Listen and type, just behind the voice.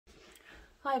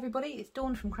Hi everybody, it's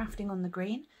Dawn from Crafting on the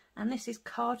Green, and this is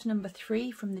card number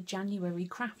 3 from the January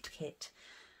craft kit.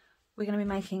 We're going to be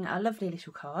making a lovely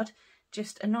little card,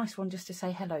 just a nice one just to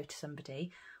say hello to somebody,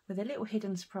 with a little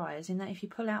hidden surprise in that if you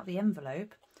pull out the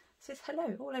envelope, it says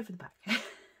hello all over the back.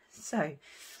 So,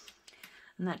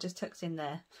 and that just tucks in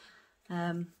there.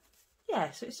 Yeah,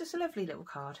 so it's just a lovely little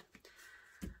card.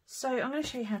 So I'm going to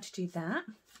show you how to do that.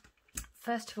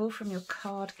 First of all, from your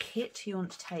card kit, you want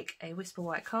to take a Whisper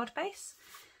White card base,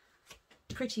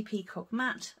 Pretty Peacock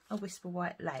mat, a Whisper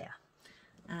White layer.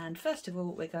 And first of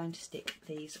all, we're going to stick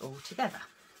these all together.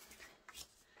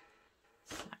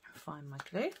 So, find my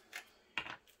glue.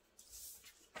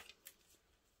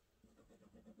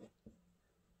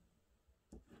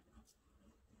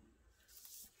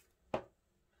 So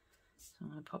I'm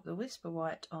going to pop the Whisper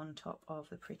White on top of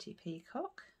the Pretty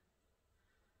Peacock.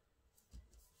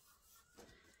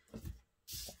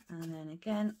 And then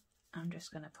again, I'm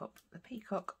just going to pop the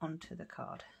peacock onto the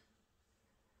card.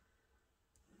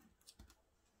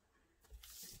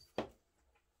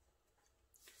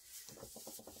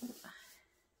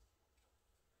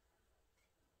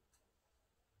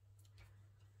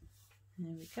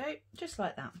 There we go, just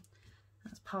like that.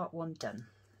 That's part 1 done.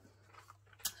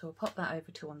 So we'll pop that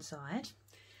over to one side.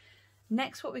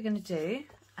 Next, what we're going to do,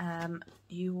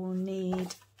 you will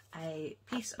need a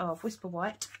piece of Whisper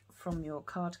White from your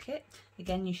card kit.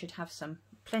 Again, you should have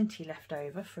plenty left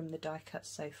over from the die cuts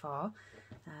so far.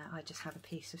 I just have a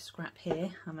piece of scrap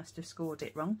here. I must have scored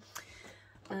it wrong.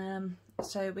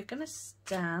 So we're going to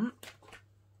stamp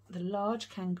the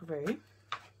large kangaroo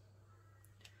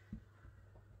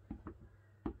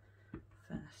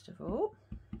first of all.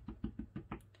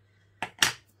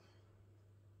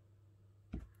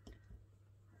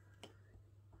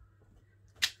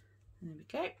 There we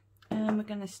go. And we're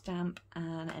going to stamp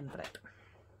an envelope.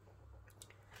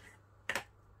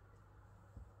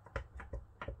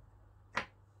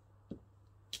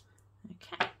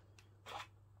 Okay.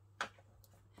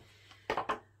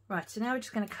 Right, so now we're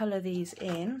just going to colour these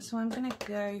in. So I'm going to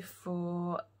go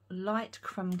for light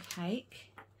crumb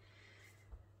cake.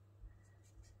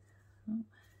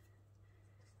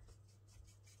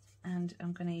 And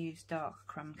I'm going to use dark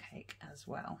crumb cake as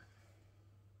well.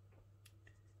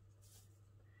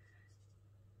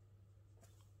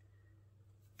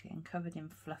 Getting covered in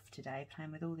fluff today,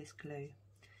 playing with all this glue.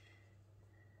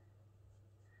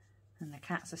 And the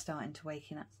cats are starting to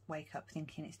wake up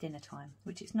thinking it's dinner time,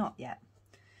 which it's not yet.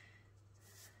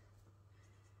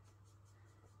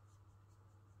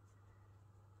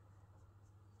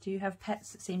 Do you have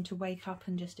pets that seem to wake up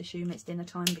and just assume it's dinner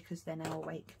time because they're now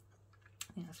awake?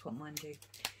 I think that's what mine do.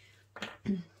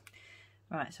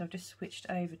 Right, so I've just switched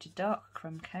over to dark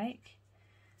crumb cake.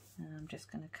 And I'm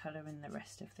just going to colour in the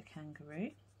rest of the kangaroo.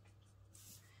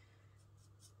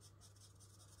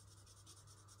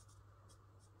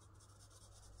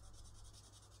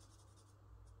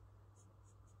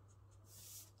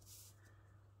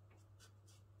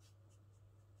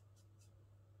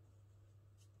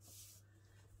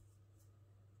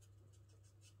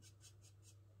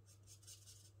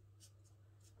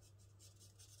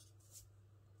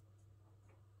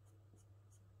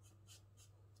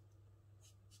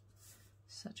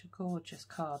 Such a gorgeous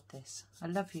card, this. I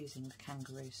love using the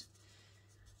kangaroos.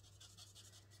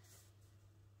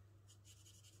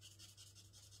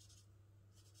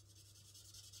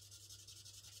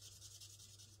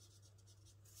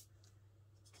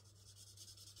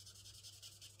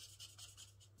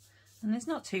 And there's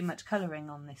not too much colouring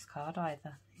on this card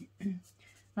either.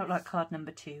 Not like card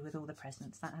number 2 with all the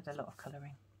presents. That had a lot of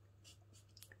colouring.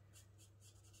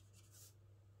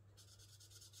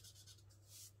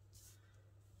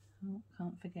 Oh,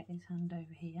 can't forget his hand over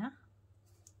here.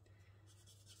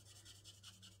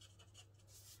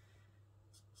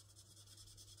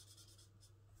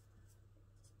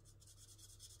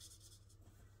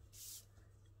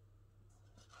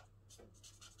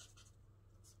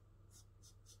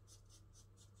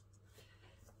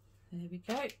 There we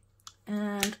go.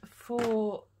 And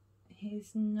for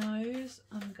his nose,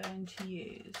 I'm going to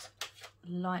use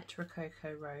light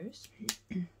Rococo Rose.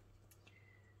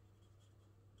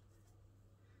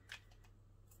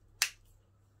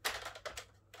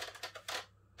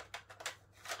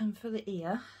 And for the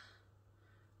ear,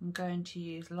 I'm going to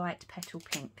use light Petal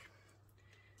Pink.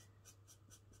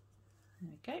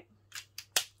 There we go.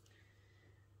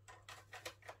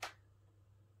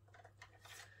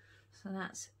 So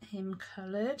that's him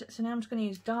coloured. So now I'm just going to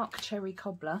use dark Cherry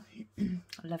Cobbler. I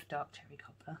love dark Cherry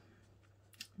Cobbler.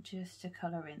 Just to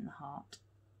colour in the heart.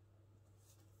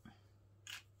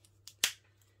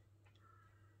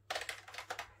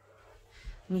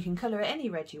 And you can colour it any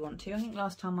red you want to. I think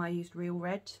last time I used real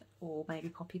red or maybe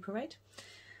poppy parade,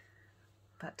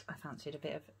 but I fancied a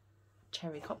bit of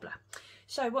cherry cobbler.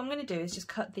 So what I'm going to do is just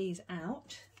cut these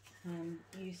out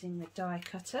using the die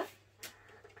cutter.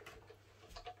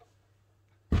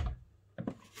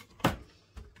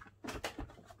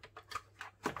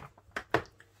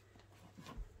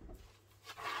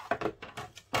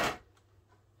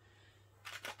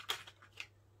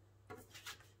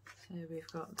 So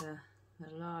we've got the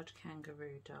large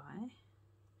kangaroo die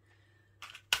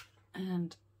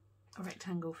and a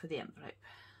rectangle for the envelope.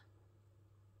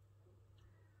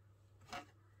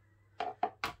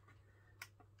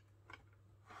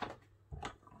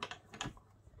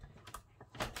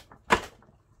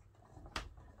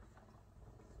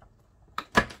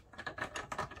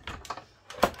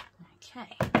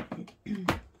 Okay.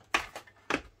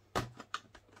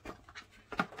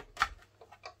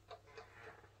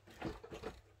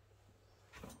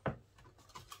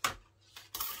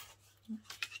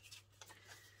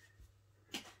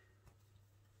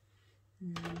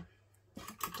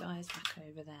 Put the dies back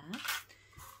over there.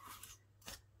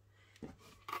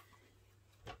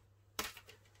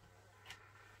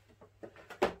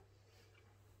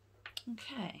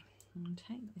 Okay, I'm going to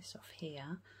take this off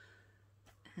here,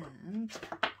 and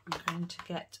I'm going to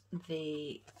get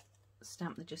the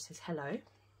stamp that just says hello,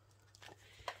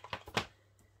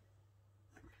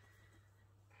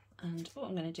 and what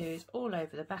I'm going to do is all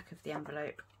over the back of the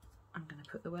envelope I'm going to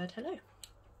put the word hello.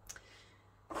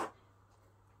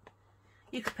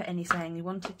 You could put any saying you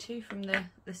wanted to from the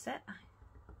set.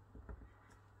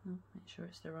 I'll make sure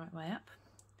it's the right way up.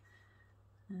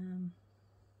 There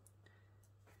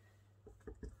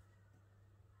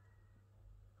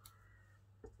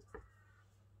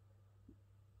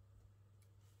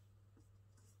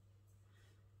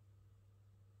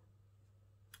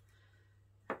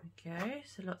we go,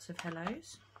 so lots of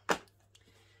hellos.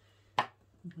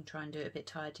 You can try and do it a bit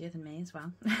tidier than me as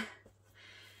well.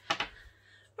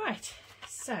 Right,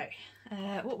 so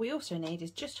what we also need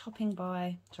is just hopping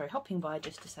by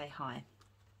just to say hi.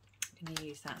 I'm going to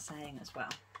use that saying as well.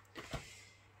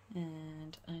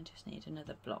 And I just need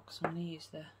another block, so I'm going to use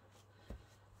the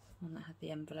one that had the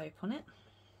envelope on it.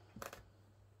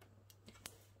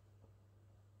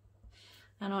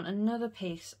 And on another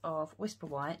piece of Whisper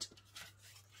White,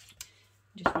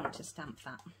 I just want to stamp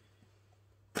that.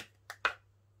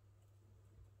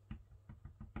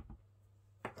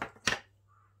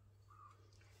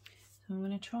 I'm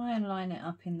going to try and line it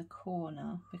up in the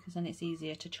corner because then it's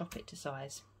easier to chop it to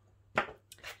size.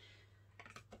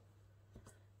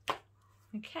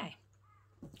 Okay,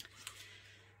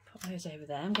 put those over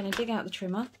there. I'm going to dig out the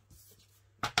trimmer,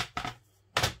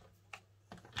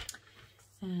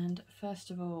 and first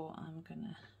of all I'm going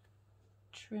to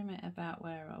trim it about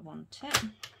where I want it.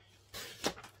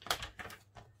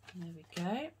 There we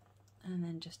go, and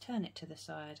then just turn it to the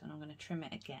side, and I'm going to trim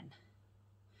it again.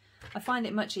 I find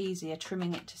it much easier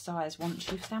trimming it to size once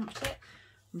you've stamped it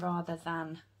rather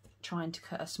than trying to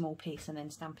cut a small piece and then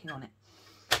stamping on it.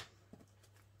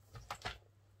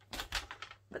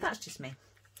 But that's just me.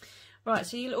 Right,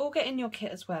 so you'll all get in your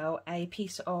kit as well a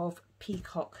piece of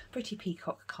pretty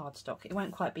peacock cardstock. It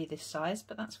won't quite be this size,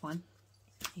 but that's fine.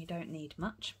 You don't need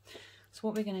much. So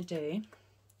what we're going to do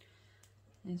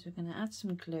is we're going to add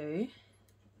some glue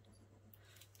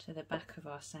to the back of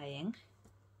our saying.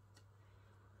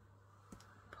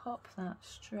 Pop that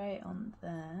straight on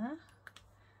there,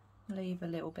 leave a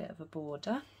little bit of a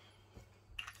border,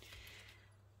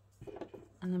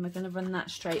 and then we're going to run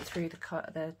that straight through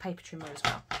the paper trimmer as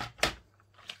well.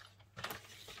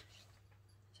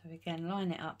 So again,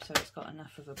 line it up so it's got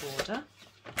enough of a border.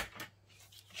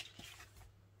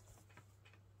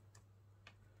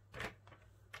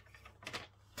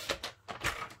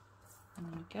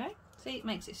 There we go. See, it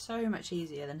makes it so much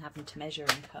easier than having to measure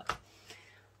and cut.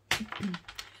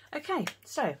 Okay,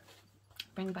 so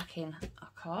bring back in our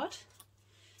card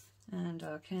and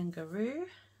our kangaroo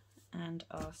and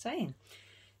our saying.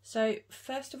 So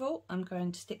first of all, I'm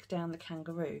going to stick down the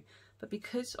kangaroo, but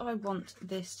because I want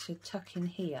this to tuck in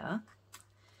here,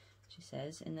 she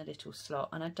says, in the little slot,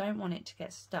 and I don't want it to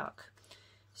get stuck,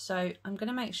 so I'm going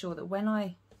to make sure that when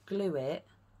I glue it,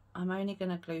 I'm only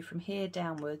going to glue from here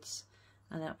downwards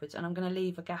and upwards, and I'm going to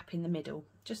leave a gap in the middle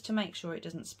just to make sure it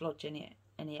doesn't splodge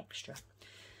any extra.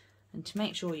 And to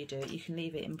make sure you do it, you can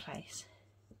leave it in place.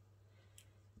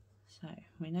 So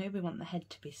we know we want the head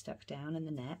to be stuck down, and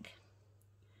the neck,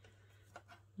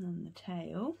 and the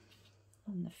tail,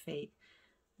 and the feet,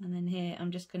 and then here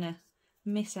I'm just going to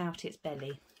miss out its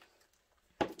belly.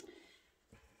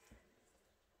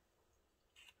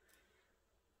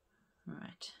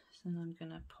 Right, So I'm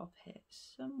going to pop it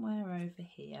somewhere over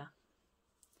here,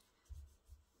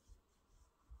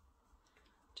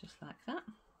 just like that.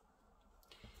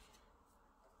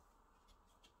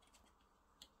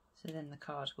 So then the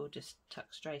card will just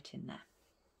tuck straight in there.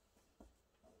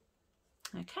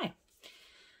 Okay,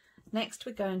 next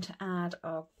we're going to add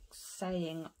our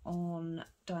saying on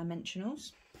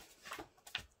dimensionals.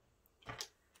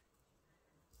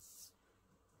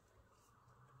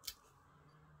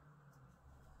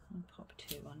 I'll pop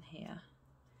 2 on here.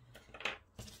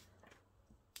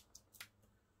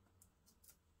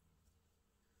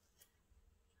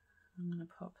 I'm going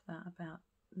to pop that about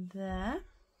there.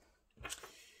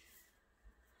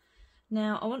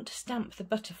 Now I want to stamp the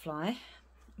butterfly,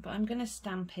 but I'm going to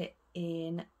stamp it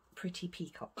in Pretty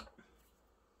Peacock.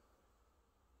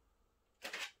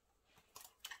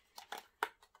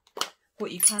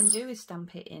 What you can do is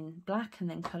stamp it in black and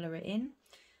then colour it in.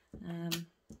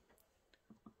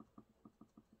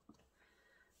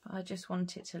 But I just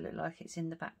want it to look like it's in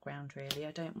the background really.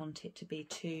 I don't want it to be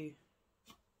too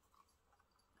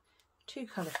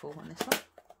colourful on this one.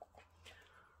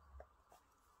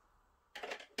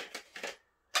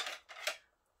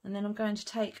 And then I'm going to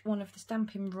take one of the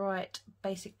Stampin' Right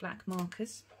basic black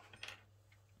markers,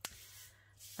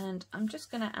 and I'm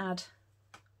just going to add,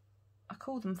 I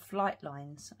call them flight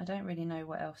lines, I don't really know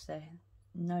what else they're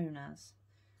known as,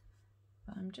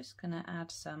 but I'm just going to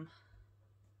add some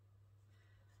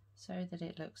so that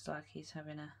it looks like he's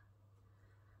having a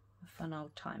fun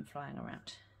old time flying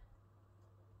around.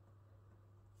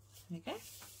 There we go,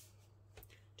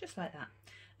 just like that.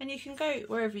 And you can go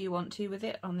wherever you want to with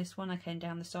it. On this one I came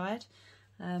down the side,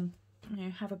 you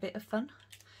know, have a bit of fun.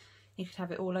 You could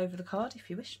have it all over the card if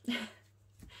you wish.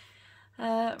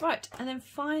 Right, and then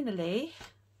finally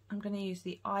I'm going to use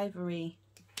the Ivory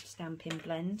Stampin'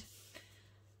 Blend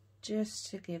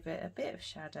just to give it a bit of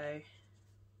shadow.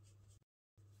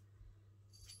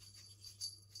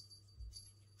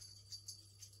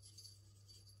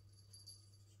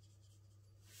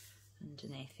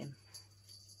 Underneath him.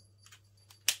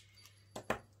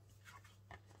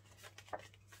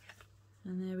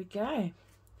 And there we go.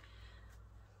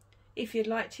 If you'd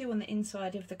like to, on the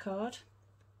inside of the card,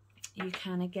 you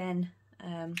can again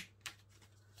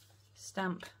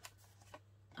stamp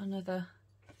another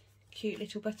cute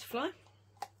little butterfly.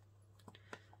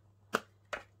 I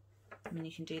mean,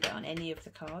 you can do that on any of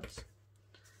the cards.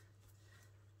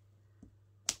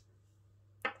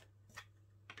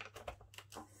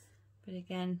 But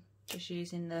again, just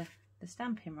using the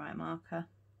Stampin' Right marker.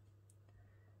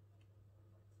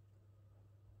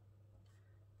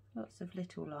 Lots of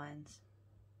little lines.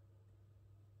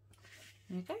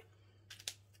 There we go.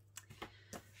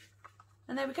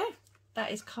 And there we go.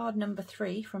 That is card number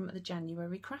 3 from the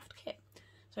January craft kit.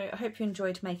 So I hope you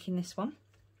enjoyed making this one.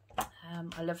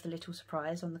 I love the little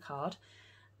surprise on the card.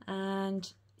 And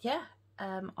yeah,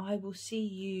 I will see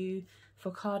you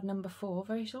for card number 4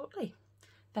 very shortly.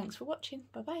 Thanks for watching.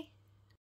 Bye bye.